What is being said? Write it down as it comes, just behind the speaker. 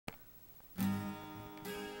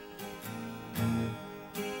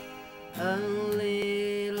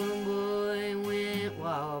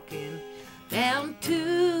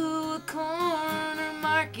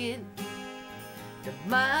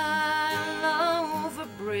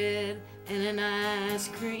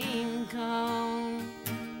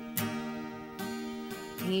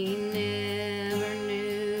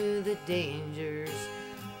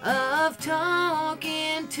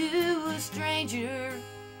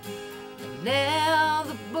Now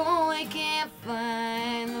the boy can't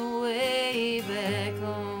find the way back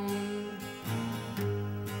home.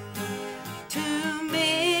 Too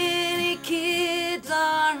many kids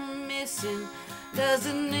are missing.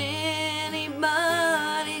 Doesn't anybody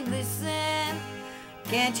listen?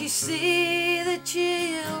 Can't you see the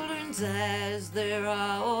children's eyes? They're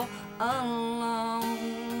all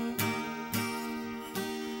alone.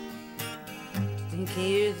 You can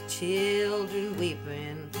hear the children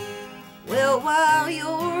weeping. Well, while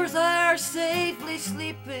yours are safely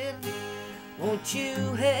sleeping, won't you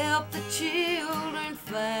help the children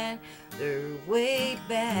find their way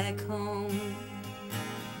back home?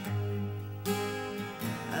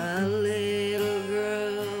 A little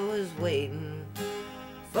girl was waiting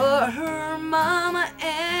for her mama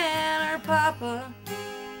and her papa.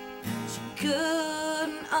 She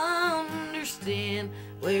couldn't understand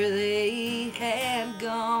where they had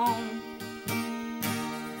gone.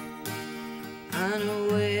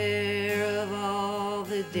 Unaware of all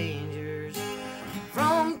the dangers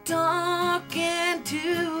from talking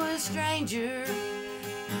to a stranger,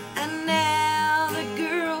 and now the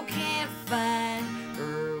girl can't find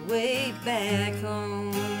her way back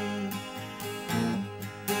home.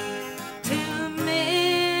 Too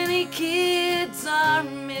many kids are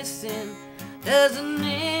missing. Doesn't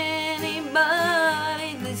anybody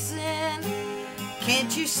listen?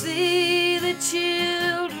 Can't you see the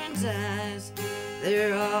children's eyes?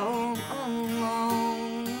 They're all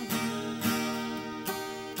alone.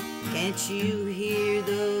 Can't you hear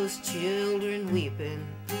those children weeping?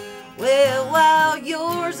 Well, while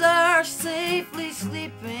yours are safely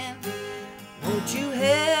sleeping, won't you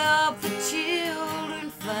help the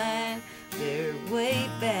children find their way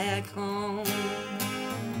back home?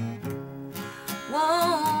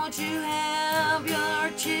 Won't you help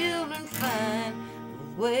your children find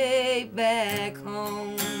the way back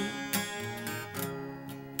home?